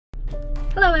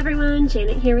Hello everyone,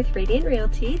 Janet here with Radiant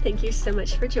Realty. Thank you so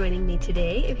much for joining me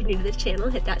today. If you're new to the channel,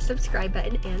 hit that subscribe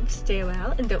button and stay a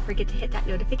while, and don't forget to hit that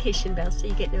notification bell so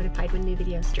you get notified when new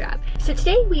videos drop. So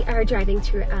today we are driving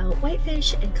throughout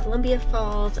Whitefish and Columbia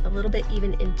Falls, a little bit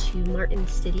even into Martin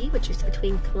City, which is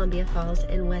between Columbia Falls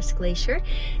and West Glacier,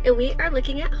 and we are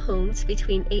looking at homes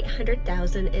between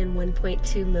 $800,000 and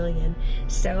 $1.2 million.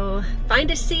 So find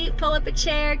a seat, pull up a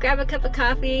chair, grab a cup of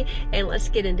coffee, and let's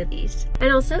get into these.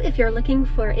 And also, if you're looking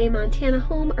for a Montana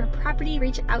home or property,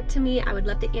 reach out to me. I would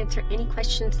love to answer any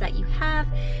questions that you have.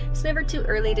 It's never too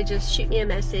early to just shoot me a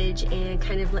message and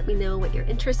kind of let me know what your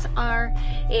interests are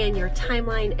and your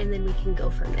timeline, and then we can go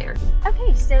from there.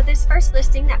 Okay, so this first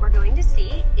listing that we're going to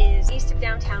see is east of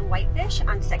downtown Whitefish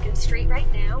on 2nd Street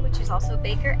right now, which is also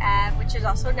Baker Ave, which is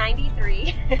also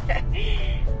 93.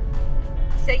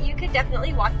 So you could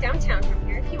definitely walk downtown from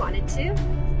here if you wanted to.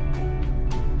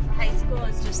 High school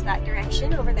is just that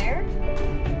direction over there.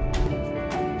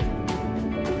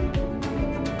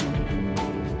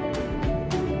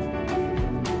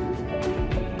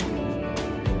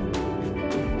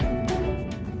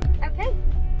 Okay,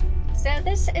 so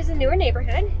this is a newer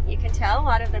neighborhood. You can tell a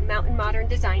lot of the mountain modern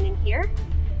design in here.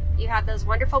 You have those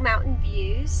wonderful mountain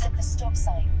views. At the stop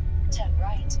sign, turn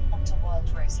right onto Wild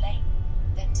Rose Lane,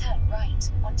 then turn right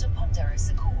onto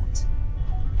Ponderosa Court.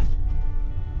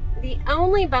 The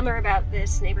only bummer about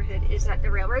this neighborhood is that the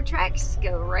railroad tracks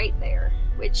go right there,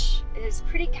 which is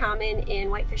pretty common in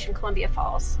Whitefish and Columbia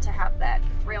Falls to have that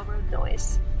railroad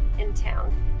noise in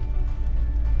town.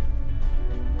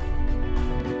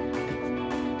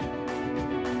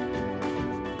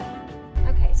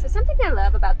 Okay, so something I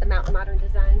love about the mountain modern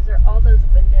designs are all those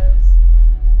windows.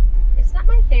 It's not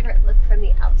my favorite look from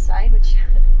the outside, which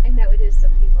I know it is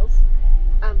some people's.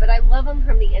 But I love them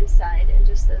from the inside and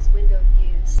just those window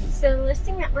views. So the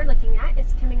listing that we're looking at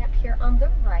is coming up here on the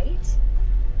right.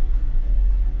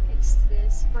 It's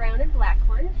this brown and black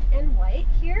one and white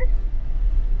here.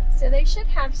 So they should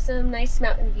have some nice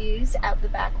mountain views out the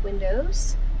back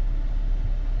windows.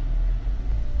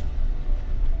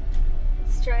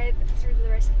 Let's drive through the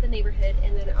rest of the neighborhood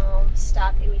and then I'll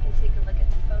stop and we can take a look at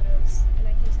the photos and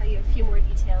I can tell you a few more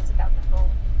details about the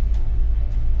home.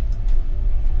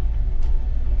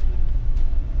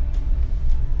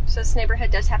 So this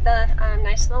neighborhood does have the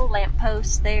nice little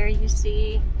lamppost there, you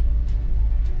see.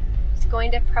 It's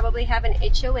going to probably have an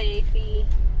HOA fee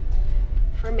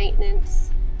for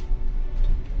maintenance.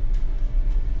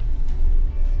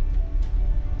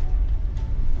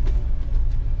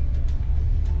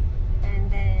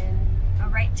 And then a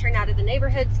right turn out of the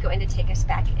neighborhood is going to take us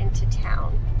back into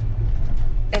town.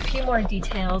 A few more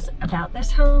details about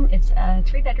this home. It's a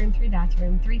 3-bedroom,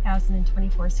 3-bathroom,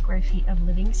 3,024 square feet of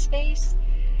living space.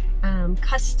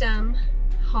 Custom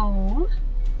home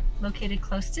located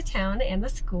close to town and the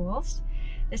schools.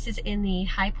 This is in the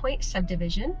High Point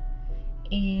subdivision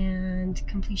and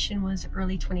completion was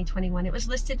early 2021. It was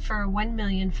listed for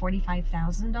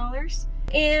 $1,045,000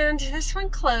 and this one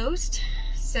closed,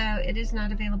 so it is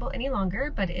not available any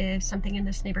longer. But if something in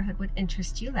this neighborhood would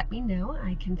interest you, let me know.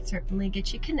 I can certainly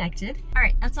get you connected. All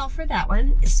right, that's all for that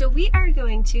one. So we are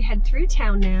going to head through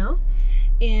town now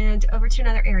and over to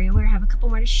another area where I have a couple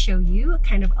more to show you,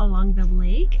 kind of along the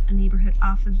lake, a neighborhood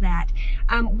off of that.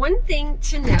 One thing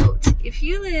to note, if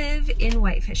you live in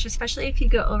Whitefish, especially if you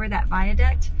go over that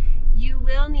viaduct, you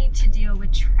will need to deal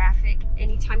with traffic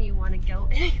anytime you want to go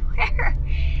anywhere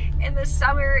in the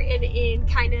summer and in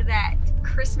kind of that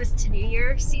Christmas to New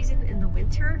Year season in the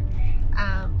winter,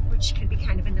 which can be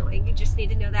kind of annoying. You just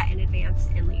need to know that in advance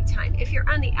and lead time. If you're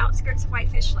on the outskirts of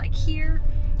Whitefish like here,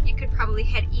 you could probably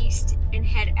head east and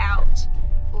head out,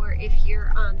 or if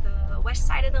you're on the west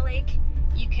side of the lake,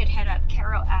 you could head up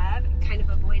Carroll Ave and kind of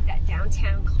avoid that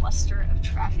downtown cluster of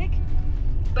traffic.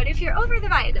 But if you're over the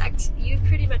viaduct, you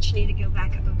pretty much need to go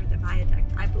back up over the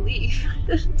viaduct, I believe,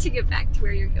 to get back to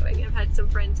where you're going. I've had some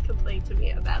friends complain to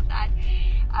me about that.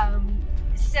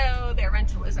 So their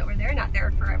rental is over there, not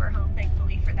their forever home,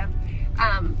 thankfully for them.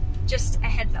 Just a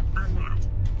heads up on that.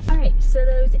 All right, so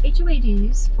those HOA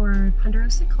dues for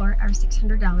Ponderosa Court are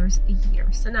 $600 a year,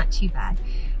 so not too bad.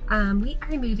 We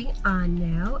are moving on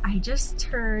now. I just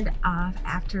turned off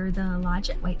after the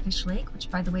lodge at Whitefish Lake, which,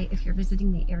 by the way, if you're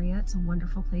visiting the area, it's a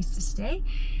wonderful place to stay.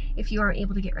 If you aren't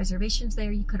able to get reservations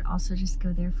there, you could also just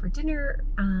go there for dinner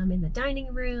in the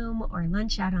dining room or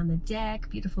lunch out on the deck.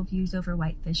 Beautiful views over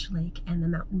Whitefish Lake and the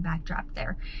mountain backdrop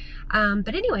there.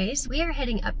 But anyways, we are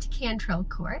heading up to Cantrell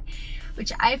Court,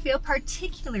 which I feel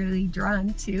particularly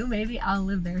drawn to. Maybe I'll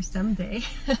live there someday.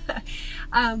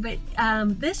 But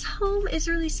this home is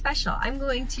really special. I'm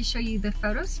going to show you the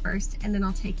photos first and then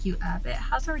I'll take you up. It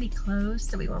has already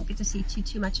closed, so we won't get to see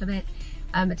too much of it.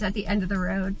 It's at the end of the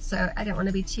road, so I don't want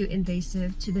to be too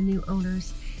invasive to the new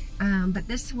owners. But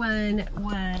this one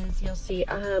was, you'll see,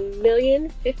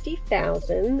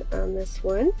 $1,050,000 on this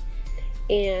one.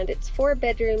 And it's 4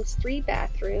 bedrooms, 3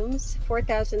 bathrooms,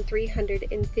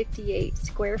 4,358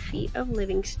 square feet of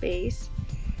living space.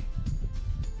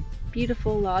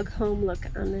 Beautiful log home look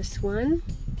on this one,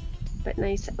 but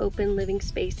nice open living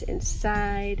space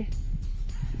inside.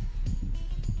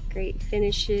 Great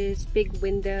finishes, big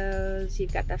windows.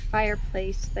 You've got the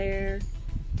fireplace there.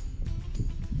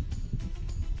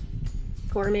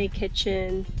 Gourmet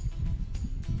kitchen.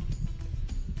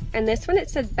 And this one, it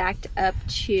said backed up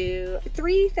to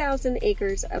 3,000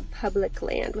 acres of public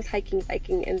land with hiking,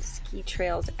 biking, and ski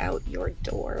trails out your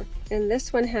door. And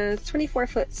this one has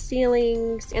 24-foot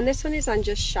ceilings, and this one is on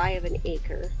just shy of an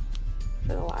acre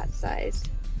for the lot size.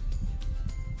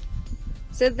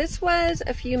 So this was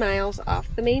a few miles off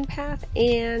the main path,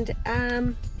 and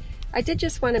I did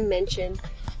just want to mention,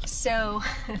 so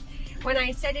when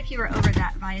I said if you were over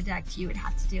that viaduct, you would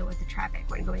have to deal with the traffic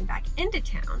when going back into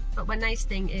town. But one nice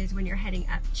thing is when you're heading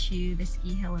up to the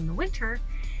ski hill in the winter,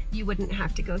 you wouldn't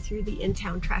have to go through the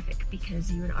in-town traffic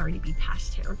because you would already be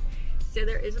past town. So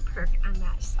there is a perk on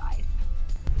that side.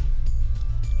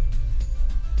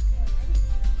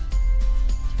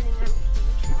 Turning on the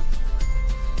camera.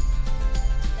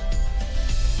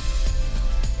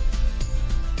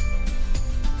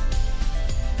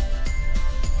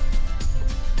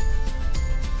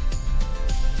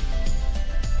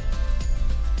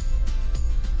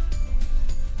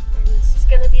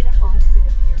 Going to be the home coming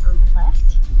up here on the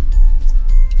left.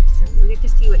 So you'll get to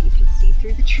see what you can see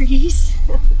through the trees.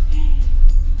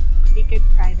 Pretty good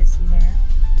privacy there.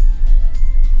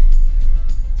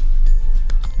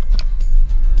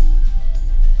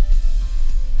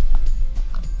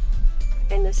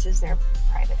 And this is their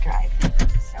private drive.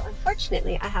 So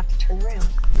unfortunately, I have to turn around.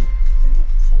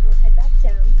 Alright, so we'll head back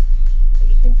down. But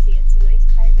you can see it's a nice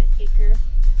private acre.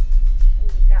 And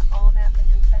we've got all that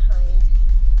land behind.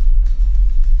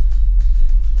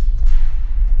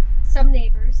 Some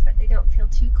neighbors, but they don't feel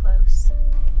too close.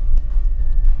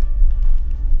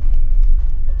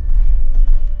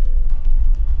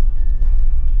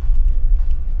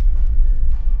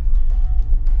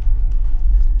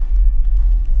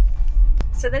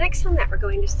 So the next one that we're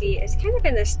going to see is kind of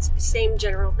in this same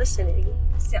general vicinity.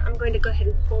 So I'm going to go ahead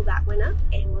and pull that one up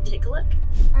and we'll take a look.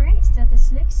 All right, so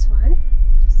this next one,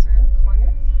 just around the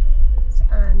corner, it's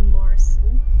on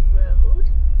Morrison Road.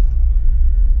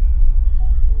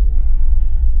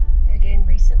 Again,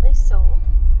 recently sold.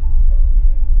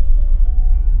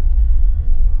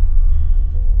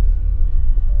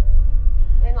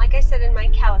 And like I said in my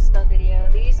Kalispell video,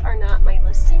 these are not my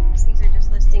listings. These are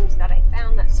just listings that I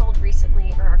found that sold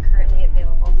recently or are currently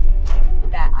available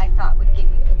that I thought would give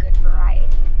you a good variety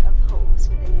of homes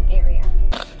within the area.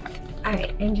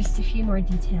 Alright, and just a few more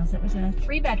details. It was a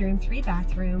 3-bedroom,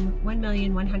 3-bathroom,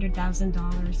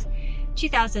 $1,100,000.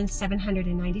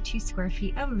 2,792 square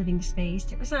feet of living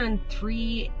space. It was on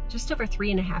just over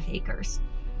 3.5 acres.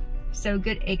 So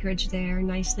good acreage there,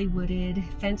 nicely wooded,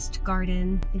 fenced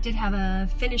garden. It did have a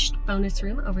finished bonus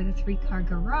room over the 3-car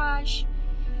garage,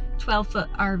 12-foot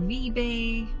RV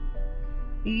bay.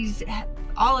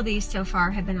 All of these so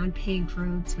far have been on paved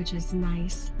roads, which is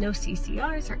nice. No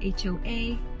CCRs or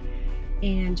HOA,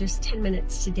 and just 10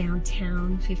 minutes to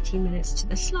downtown, 15 minutes to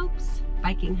the slopes,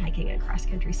 biking, hiking, and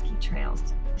cross-country ski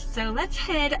trails. So let's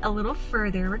head a little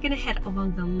further. We're gonna head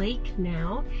along the lake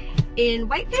now. In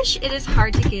Whitefish, it is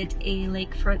hard to get a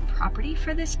lakefront property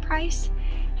for this price.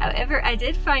 However, I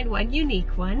did find one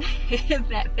unique one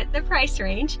that fit the price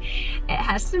range. It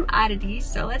has some oddities,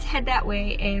 so let's head that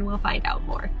way and we'll find out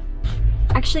more.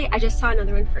 Actually, I just saw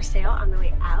another one for sale on the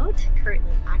way out,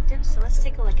 currently active, so let's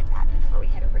take a look at that before we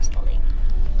head over to the lake.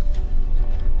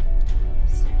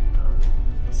 So,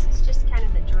 this is just kind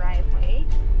of the driveway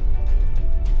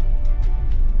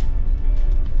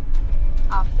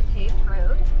off the paved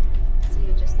road, so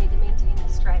you just need to maintain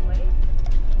this driveway.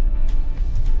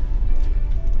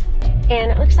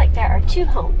 And it looks like there are 2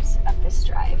 homes up this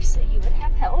drive, so you would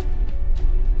have help,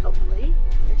 hopefully.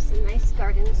 There's some nice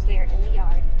gardens there in the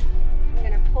yard. I'm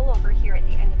going to pull over here at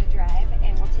the end of the drive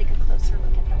and we'll take a closer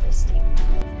look at the listing.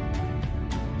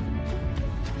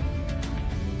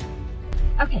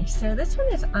 Okay, so this one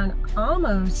is on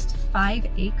almost 5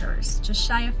 acres, just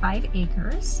shy of 5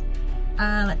 acres.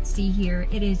 Let's see here.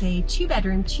 It is a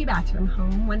 2-bedroom, 2-bathroom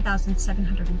home,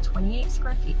 1,728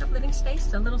 square feet of living space,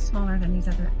 so a little smaller than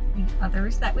the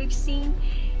others that we've seen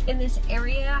in this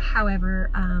area.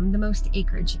 However, the most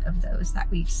acreage of those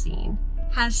that we've seen.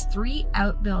 Has 3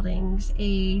 outbuildings,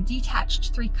 a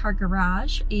detached 3-car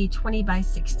garage, a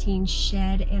 20x16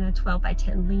 shed, and a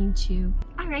 12x10 lean-to.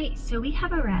 All right, so we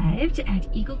have arrived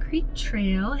at Eagle Creek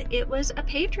Trail. It was a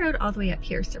paved road all the way up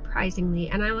here, surprisingly,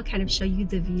 and I will kind of show you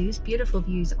the views, beautiful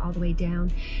views all the way down.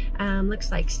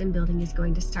 Looks like some building is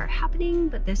going to start happening,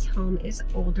 but this home is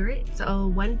older. It's a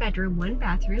 1-bedroom,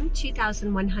 1-bathroom,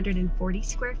 2,140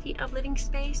 square feet of living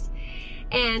space.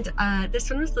 And this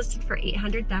one was listed for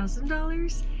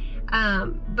 $800,000,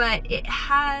 but it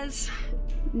has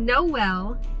no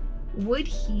well, wood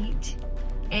heat,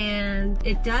 and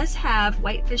it does have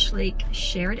Whitefish Lake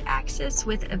shared access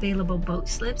with available boat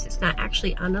slips. It's not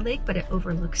actually on the lake, but it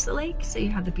overlooks the lake, so you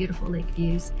have the beautiful lake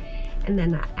views and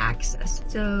then that access.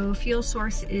 So fuel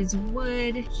source is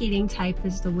wood, heating type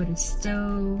is the wooden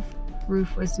stove,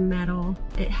 roof was metal.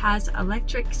 It has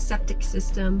electric septic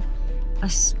system, a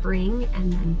spring,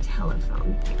 and then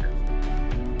telephone here.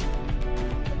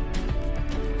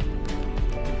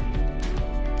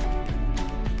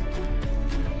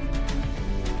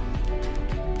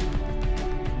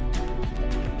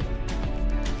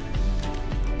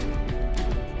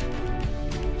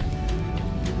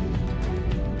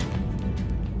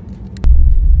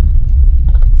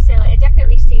 So it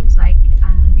definitely seems like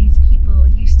these people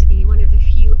used to be one of the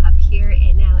few up here,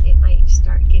 and now it might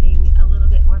start getting a little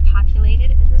bit more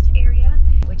populated in this area,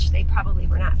 which they probably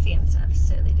were not fans of,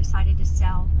 so they decided to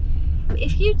sell.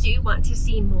 If you do want to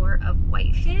see more of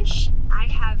Whitefish, I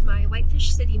have my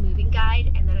Whitefish City Moving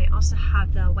Guide, and then I also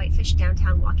have the Whitefish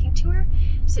Downtown Walking Tour,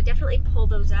 so definitely pull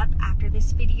those up after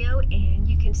this video and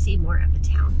you can see more of the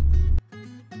town.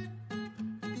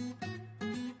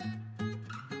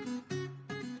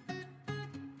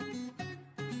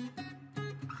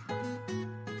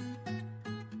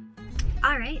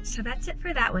 All right, so that's it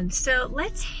for that one. So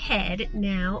let's head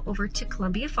now over to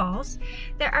Columbia Falls.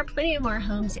 There are plenty of more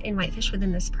homes in Whitefish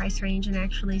within this price range, and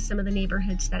actually some of the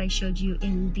neighborhoods that I showed you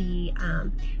in the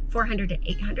 400 to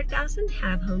 800,000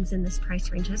 have homes in this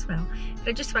price range as well.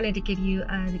 But I just wanted to give you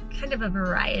kind of a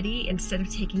variety instead of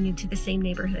taking you to the same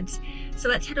neighborhoods. So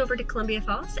let's head over to Columbia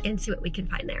Falls and see what we can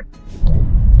find there.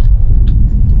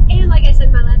 And like I said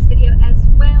in my last video as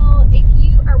well, if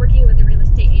you are working with a real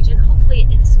estate agent, hopefully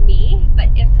it's me, but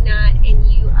if not and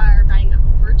you are buying a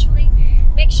home virtually,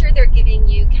 make sure they're giving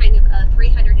you kind of a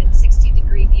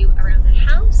 360-degree view around the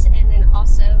house, and then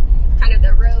also kind of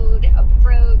the road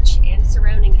approach and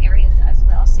surrounding areas as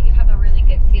well, so you have a really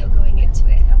good feel going into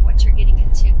it of what you're getting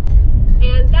into.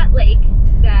 And that lake,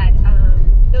 that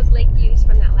those lake views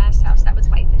from that last house, that was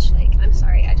Whitefish Lake. I'm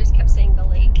sorry, I just kept saying the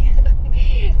lake.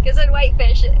 Because in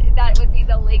Whitefish, that would be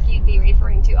the lake you'd be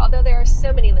referring to. Although there are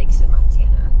so many lakes in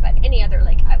Montana, but any other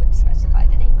lake I would specify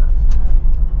the name of.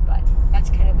 But that's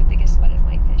kind of the biggest one in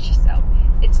Whitefish, so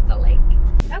it's the lake.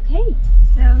 Okay,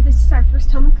 so this is our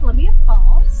first home in Columbia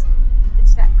Falls.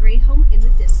 It's that gray home in the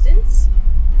distance.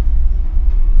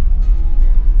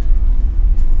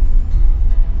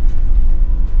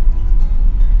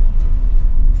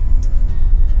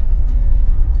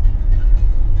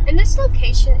 And this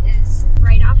location is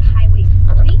right off Highway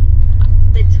 40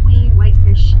 between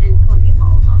Whitefish and Columbia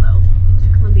Falls, although it's a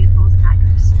Columbia Falls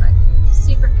address, but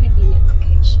super convenient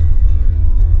location.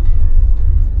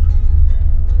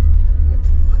 It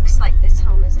looks like this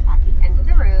home is at the end of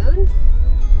the road.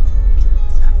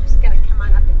 So I'm just going to come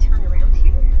on up and turn around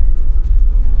here.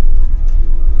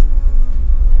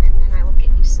 And then I will get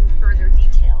you some further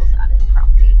details on the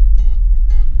property.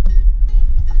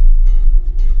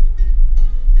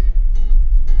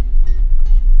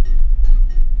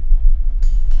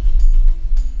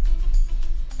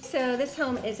 So this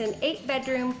home is an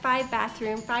 8-bedroom,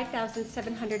 5-bathroom,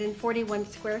 5,741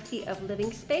 square feet of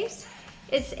living space.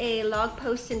 It's a log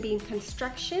post and beam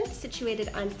construction situated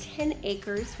on 10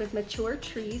 acres with mature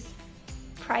trees,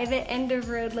 private end of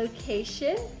road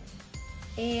location,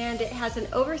 and it has an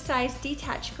oversized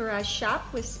detached garage shop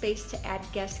with space to add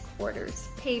guest quarters.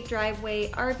 Paved driveway,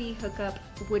 RV hookup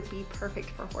would be perfect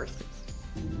for horses.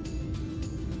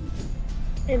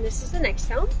 And this is the next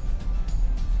home.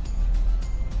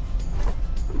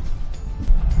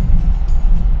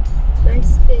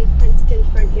 Nice big fenced-in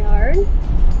front yard.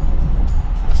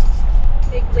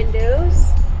 Big windows.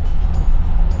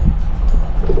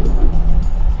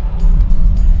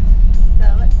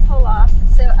 So let's pull off.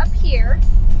 So up here,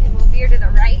 and we'll veer to the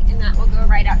right, and that will go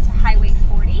right out to Highway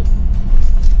 40.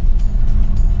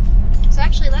 So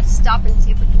actually, let's stop and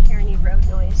see if we can hear any road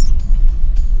noise.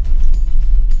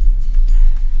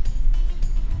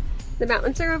 The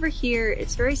mountains are over here.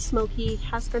 It's very smoky,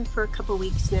 has been for a couple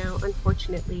weeks now,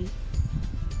 unfortunately.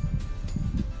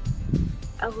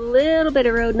 A little bit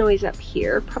of road noise up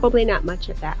here, probably not much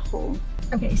at that home.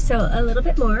 Okay, so a little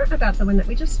bit more about the one that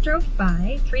we just drove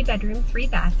by. 3 bedroom, 3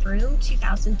 bathroom,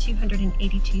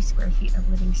 2,282 square feet of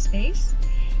living space.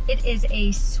 It is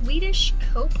a Swedish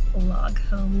cope log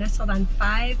home nestled on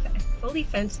 5 fully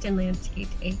fenced and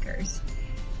landscaped acres.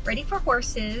 Ready for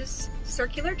horses,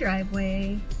 circular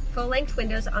driveway, full-length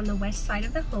windows on the west side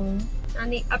of the home. On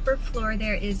the upper floor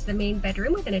there is the main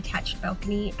bedroom with an attached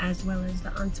balcony as well as the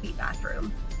ensuite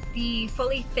bathroom. The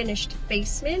fully finished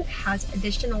basement has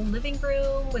additional living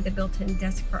room with a built-in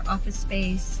desk for office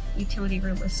space, utility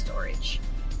room with storage,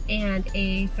 and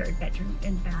a 3rd bedroom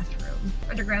and bathroom.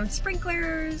 Underground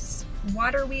sprinklers,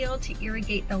 water wheel to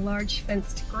irrigate the large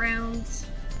fenced grounds.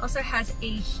 Also has a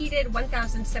heated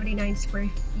 1,079 square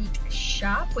feet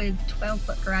shop with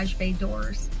 12-foot garage bay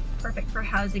doors, perfect for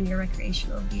housing your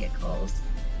recreational vehicles.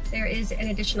 There is an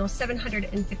additional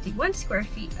 751 square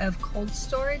feet of cold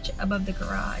storage above the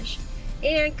garage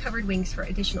and covered wings for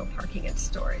additional parking and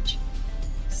storage.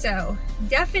 So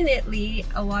definitely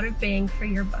a lot of bang for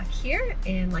your buck here.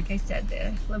 And like I said,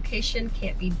 the location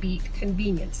can't be beat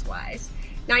convenience-wise.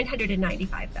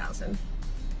 $995,000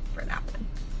 for that one.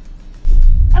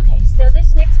 Okay, so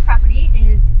this next property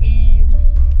is in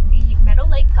the Meadow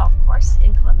Lake Golf Course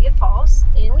in Columbia Falls,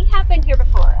 and we have been here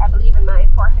before, I believe in my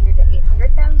 400 to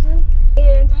 800,000.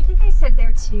 And I think I said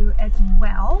there too as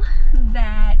well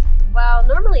that while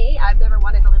normally I've never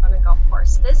wanted to live on a golf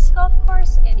course, this golf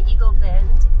course and Eagle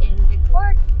Bend in Big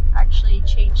Fork actually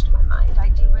changed my mind. I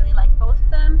do really like both of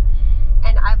them,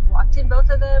 and I've walked in both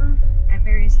of them at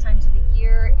various times of the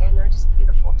year, and they're just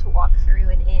beautiful to walk through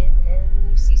and in, and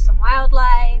you see some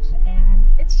wildlife, and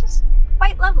it's just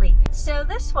quite lovely. So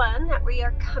this one that we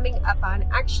are coming up on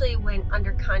actually went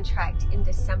under contract in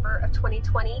December of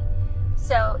 2020,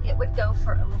 so it would go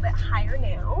for a little bit higher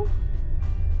now,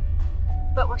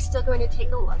 but we're still going to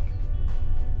take a look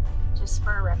just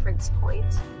for a reference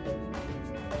point.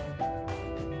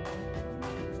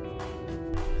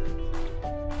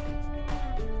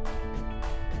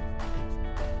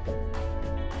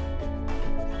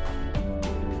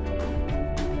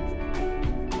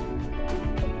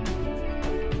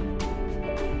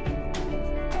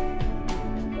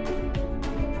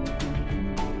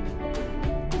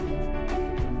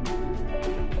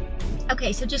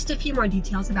 Okay, so just a few more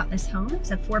details about this home. It's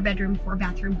a 4-bedroom,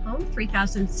 4-bathroom home,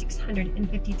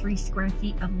 3,653 square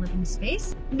feet of living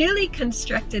space. Newly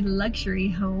constructed luxury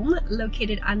home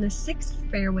located on the 6th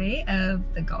fairway of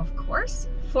the golf course.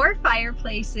 4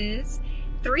 fireplaces,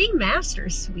 3 master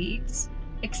suites,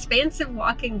 expansive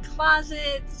walk-in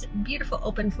closets, beautiful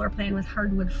open floor plan with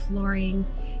hardwood flooring,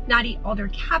 knotty alder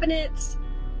cabinets,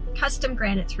 custom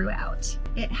granite throughout.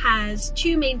 It has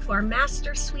 2 main floor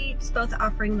master suites, both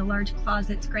offering the large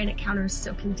closets, granite counters,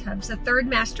 soaking tubs. The 3rd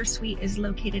master suite is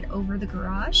located over the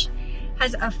garage,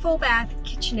 has a full bath,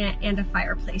 kitchenette, and a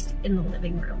fireplace in the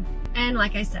living room. And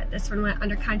like I said, this one went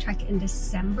under contract in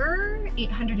December,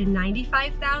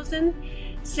 $895,000.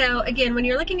 So again, when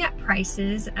you're looking at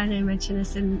prices, and I mentioned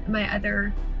this in my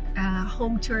other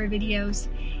home tour videos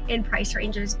and price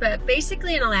ranges, but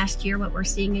basically in the last year what we're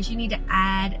seeing is you need to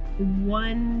add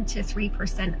 1 to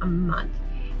 3% a month.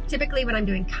 Typically when I'm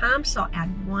doing comps I'll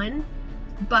add 1,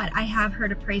 but I have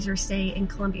heard appraisers say in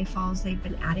Columbia Falls they've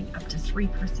been adding up to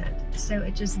 3%, so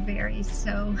it just varies.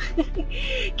 So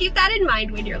keep that in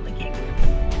mind when you're looking.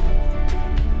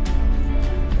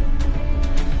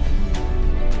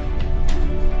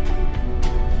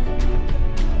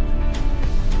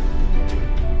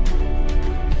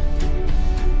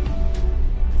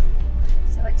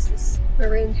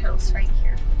 Maroon house right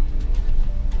here.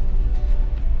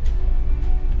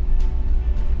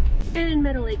 And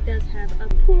Meadow Lake does have a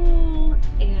pool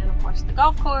and of course the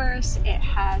golf course. It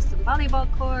has some volleyball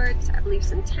courts, I believe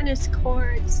some tennis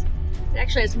courts. It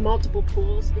actually has multiple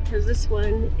pools because this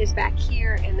one is back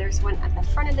here and there's one at the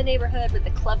front of the neighborhood with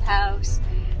the clubhouse,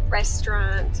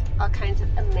 restaurant, all kinds of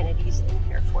amenities in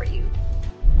here for you.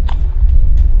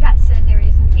 That said, there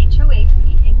is an HOA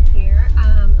fee in here.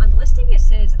 On the listing it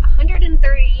says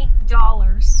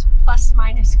 $130 plus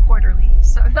minus quarterly.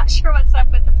 So I'm not sure what's up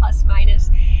with the plus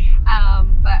minus,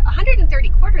 but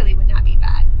 $130 quarterly would not be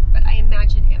bad, but I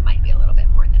imagine it might be a little bit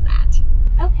more than that.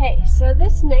 Okay, so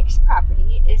this next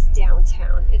property is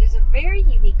downtown. It is a very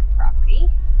unique property.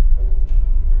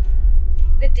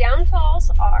 The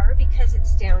downfalls are because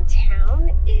it's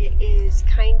downtown, it is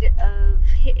kind of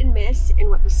hit and miss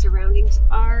in what the surroundings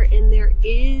are, and there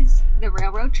is the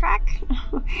railroad track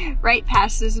right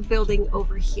past this building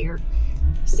over here.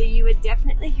 So you would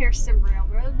definitely hear some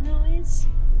railroad noise.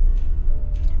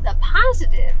 The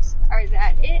positives are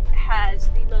that it has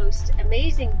the most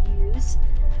amazing views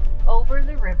over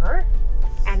the river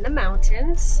and the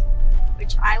mountains,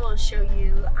 which I will show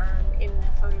you in the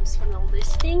photos from the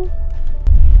listing.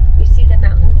 You see the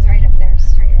mountains right up there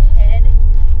straight ahead,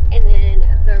 and then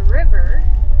the river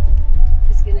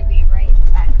is going to be right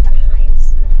back behind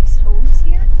some of these homes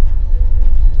here.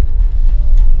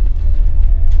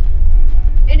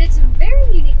 And it's a very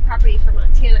unique property for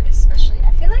Montana especially.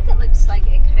 I feel like it looks like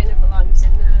it kind of belongs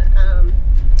in the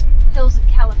hills of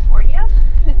California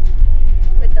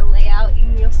with the layout,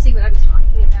 and you'll see what I'm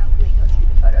talking about when we go through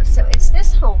the photos. So it's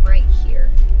this home right here,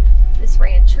 this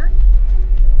rancher.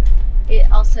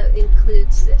 It also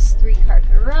includes this 3-car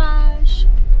garage,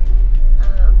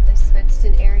 this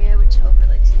fenced-in area which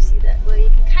overlooks, you see that, well, you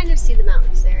can kind of see the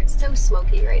mountains there. It's so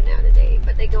smoky right now today,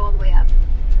 but they go all the way up.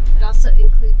 It also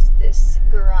includes this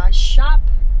garage shop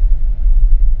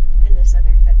and this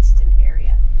other fenced-in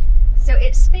area. So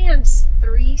it spans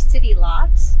 3 city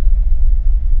lots,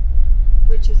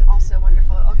 which is also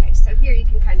wonderful. Okay, so here you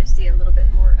can kind of see a little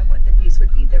bit more of what the views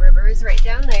would be. The river is right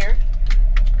down there.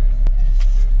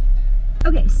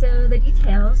 Okay, so the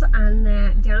details on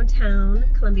that downtown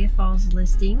Columbia Falls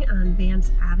listing on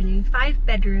Vance Avenue: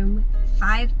 5-bedroom,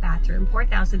 5-bathroom,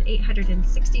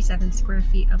 4,867 square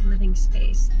feet of living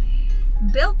space.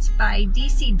 Built by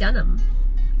D.C. Dunham,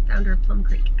 founder of Plum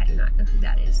Creek. I do not know who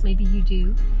that is. Maybe you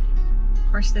do. Of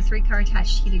course, the 3-car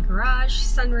attached heated garage,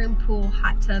 sunroom, pool,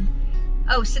 hot tub.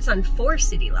 Oh, sits on 4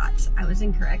 city lots. I was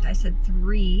incorrect. I said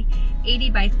 3. 80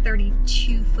 by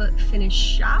 32 foot finished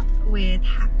shop with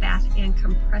half bath and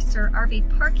compressor. RV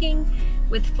parking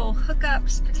with full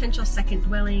hookups, potential second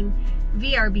dwelling,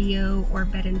 VRBO or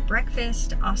bed and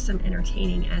breakfast. Awesome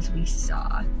entertaining as we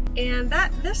saw. And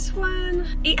this one,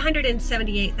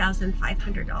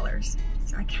 $878,500.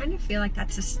 So I kind of feel like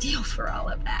that's a steal for all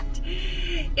of that,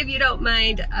 if you don't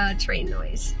mind train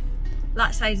noise.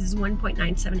 Lot size is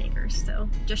 1.97 acres, so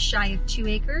just shy of 2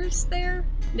 acres there.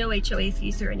 No HOA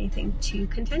fees or anything to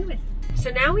contend with. So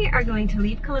now we are going to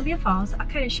leave Columbia Falls. I'll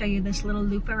kind of show you this little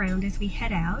loop around as we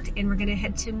head out, and we're going to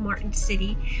head to Martin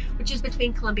City, which is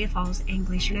between Columbia Falls and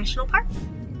Glacier National Park.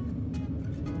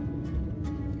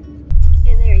 And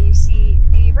there you see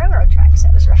the railroad tracks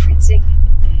I was referencing.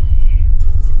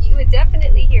 So you would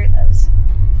definitely hear those,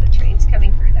 the trains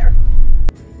coming through there.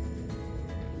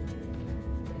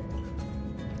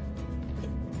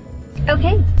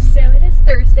 Okay, so it is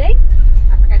Thursday.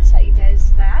 I forgot to tell you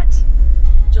guys that.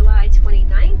 July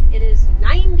 29th. It is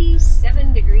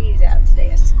 97 degrees out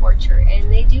today, a scorcher.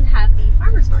 And they do have the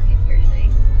farmer's market here today,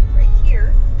 right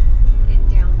here in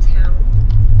downtown.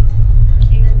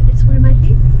 And it's one of my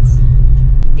favorites.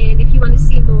 And if you want to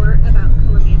see more about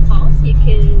Columbia Falls, you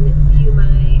can view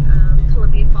my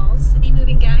Columbia Falls City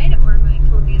Moving Guide or my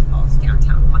Columbia Falls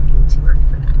Downtown Walking Tour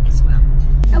for that as well.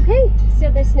 Okay,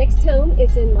 so this next home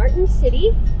is in Martin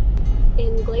City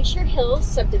in Glacier Hills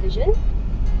subdivision.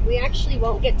 We actually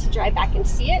won't get to drive back and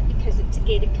see it because it's a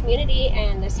gated community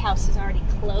and this house is already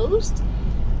closed.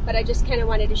 But I just kind of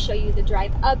wanted to show you the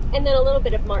drive up and then a little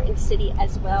bit of Martin City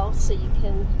as well, so you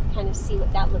can kind of see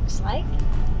what that looks like.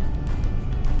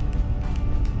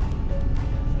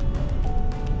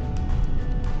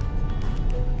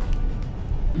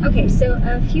 Okay, so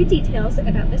a few details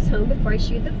about this home before I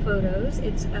show you the photos.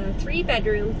 It's a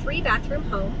 3-bedroom, 3-bathroom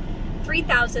home,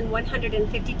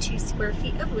 3,152 square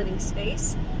feet of living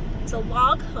space. It's a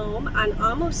log home on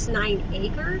almost 9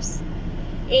 acres,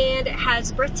 and it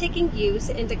has breathtaking views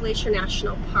into Glacier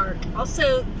National Park.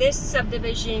 Also, this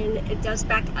subdivision, it does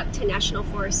back up to National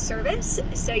Forest Service,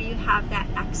 so you have that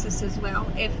access as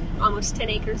well if almost 10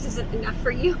 acres isn't enough for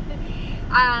you.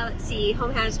 Let's see,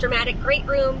 home has dramatic great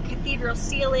room, cathedral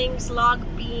ceilings, log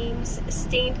beams,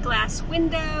 stained glass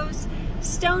windows,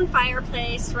 stone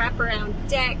fireplace, wraparound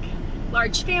deck,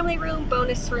 large family room,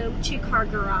 bonus room, 2-car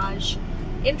garage,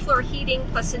 in-floor heating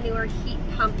plus a newer heat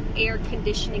pump air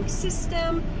conditioning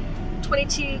system,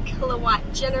 22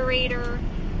 kilowatt generator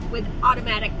with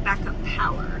automatic backup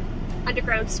power,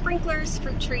 underground sprinklers,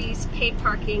 fruit trees, paid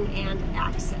parking, and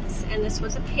access. And this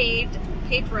was a paved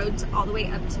roads all the way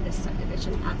up to this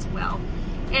subdivision as well.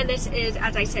 And this is,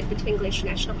 as I said, between Glacier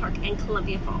National Park and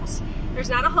Columbia Falls. There's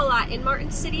not a whole lot in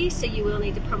Martin City, so you will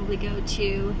need to probably go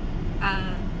to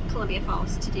Columbia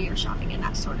Falls to do your shopping and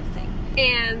that sort of thing.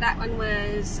 And that one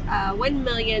was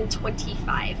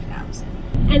 $1,025,000.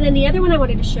 And then the other one I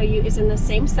wanted to show you is in the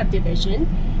same subdivision.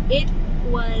 It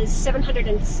was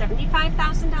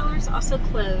 $775,000, also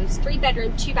closed.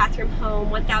 3-bedroom, 2-bathroom home,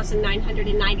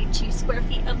 1,992 square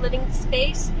feet of living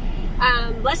space.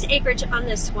 Less acreage on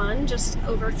this one, just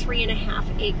over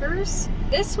 3.5 acres.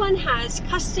 This one has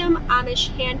custom Amish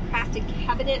handcrafted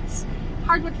cabinets,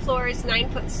 hardwood floors,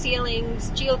 9-foot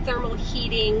ceilings, geothermal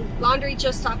heating, laundry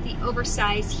just off the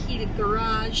oversized heated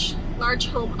garage, large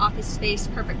home office space,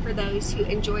 perfect for those who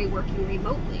enjoy working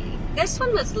remotely. This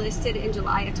one was listed in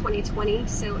July of 2020,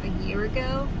 so a year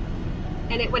ago,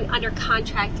 and it went under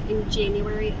contract in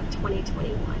January of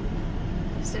 2021.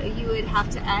 So you would have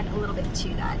to add a little bit to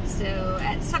that. So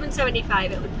at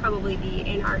 $775, it would probably be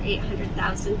in our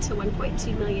 $800,000 to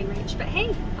 $1.2 million range. But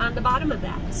hey, on the bottom of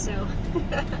that. So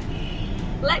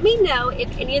let me know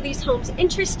if any of these homes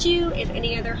interest you, if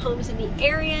any other homes in the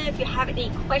area. If you have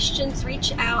any questions,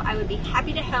 reach out. I would be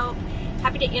happy to help.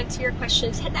 Happy to answer your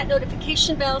questions. Hit that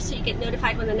notification bell so you get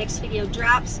notified when the next video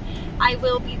drops. I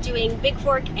will be doing Big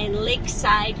Fork and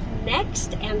Lakeside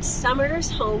next, and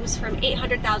Summers homes from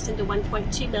 $800,000 to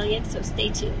 $1.2 million, so stay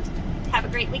tuned. Have a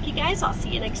great week, you guys. I'll see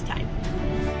you next time.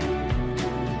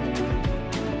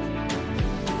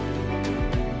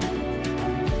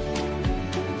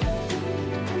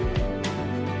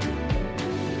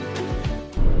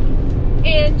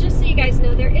 And just so you guys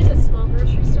know, there is a small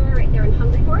grocery store right there in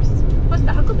Hungry Horse, plus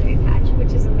the Huckleberry Patch,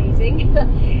 which is amazing,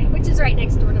 which is right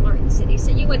next door to Martin City, so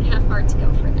you wouldn't have far to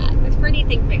go for that. But for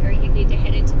anything bigger, you need to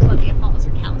head into Columbia Falls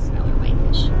or Kalispell or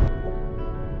Whitefish.